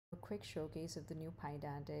A quick showcase of the new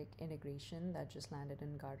Pydantic integration that just landed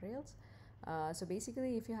in Guardrails. So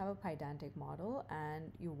basically, if you have a Pydantic model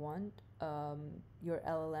and you want your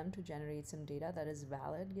LLM to generate some data that is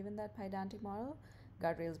valid given that Pydantic model,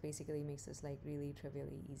 Guardrails basically makes this like really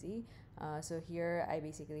trivially easy. So here I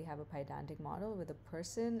basically have a Pydantic model with a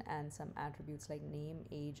person and some attributes like name,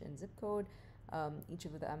 age, and zip code. Each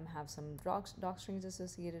of them have some doc strings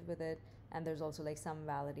associated with it, and there's also like some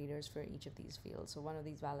validators for each of these fields. So one of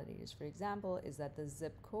these validators, for example, is that the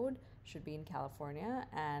zip code should be in California,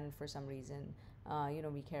 and for some reason,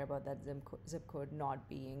 we care about that zip code not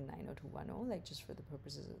being 90210, like just for the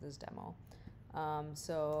purposes of this demo.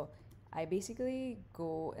 So I basically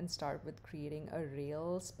go and start with creating a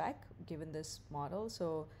Rail spec given this model.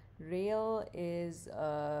 So Rail is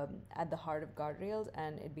at the heart of Guardrails,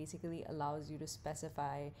 and it basically allows you to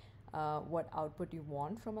specify what output you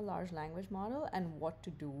want from a large language model and what to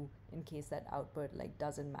do in case that output like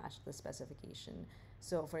doesn't match the specification.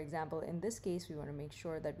 So for example, in this case, we want to make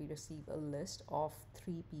sure that we receive a list of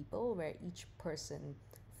 3 people where each person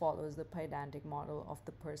follows the Pydantic model of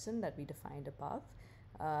the person that we defined above.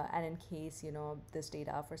 And in case this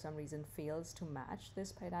data for some reason fails to match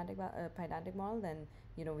this Pydantic model, then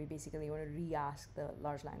we basically want to re-ask the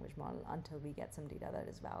large language model until we get some data that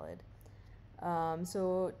is valid.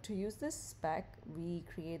 So to use this spec, we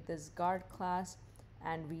create this guard class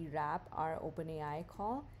and we wrap our OpenAI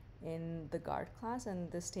call in the guard class,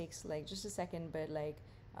 and this takes like just a second, but like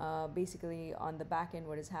basically on the back end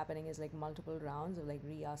what is happening is like multiple rounds of like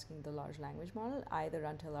re-asking the large language model, either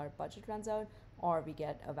until our budget runs out or we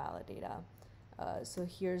get a valid data. So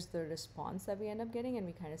here's the response that we end up getting, and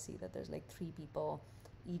we kind of see that there's like 3 people.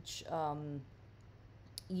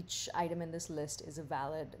 Each item in this list is a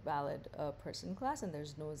valid person class, and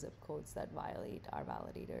there's no zip codes that violate our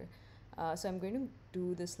validator. So I'm going to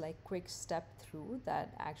do this like quick step through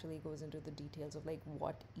that actually goes into the details of like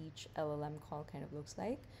what each LLM call kind of looks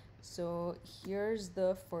like. So here's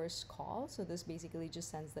the first call. So this basically just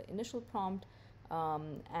sends the initial prompt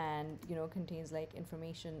and contains like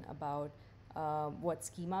information about what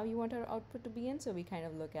schema we want our output to be in. So we kind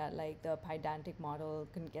of look at like the Pydantic model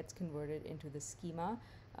gets converted into the schema.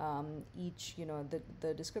 Each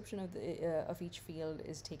the description of each field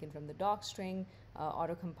is taken from the doc string,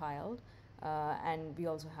 auto compiled, and we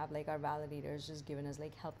also have like our validators just given as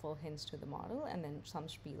like helpful hints to the model, and then some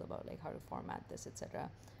spiel about like how to format this, etc.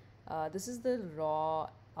 This is the raw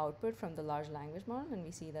output from the large language model, and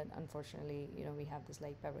we see that unfortunately we have this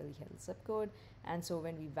like Beverly Hills zip code, and so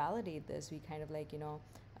when we validate this, we kind of like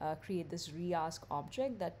create this re-ask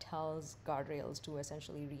object that tells Guardrails to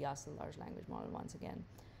essentially re-ask the large language model once again.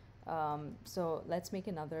 So let's make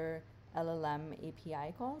another LLM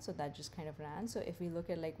API call. So that just kind of ran. So if we look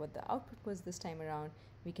at like what the output was this time around,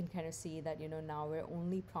 we can kind of see that now we're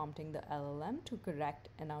only prompting the LLM to correct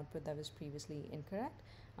an output that was previously incorrect.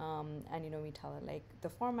 And we tell it like the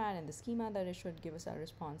format and the schema that it should give us our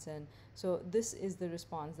response in. So this is the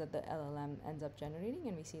response that the LLM ends up generating,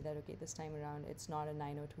 and we see that okay, this time around it's not a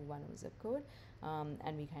 90210 zip code,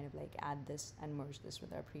 and we kind of like add this and merge this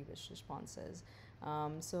with our previous responses.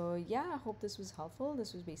 So yeah, I hope this was helpful.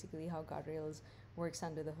 This was basically how Guardrails works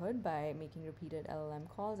under the hood by making repeated LLM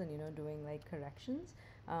calls and doing like corrections,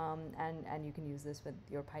 and you can use this with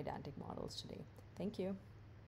your Pydantic models today. Thank you.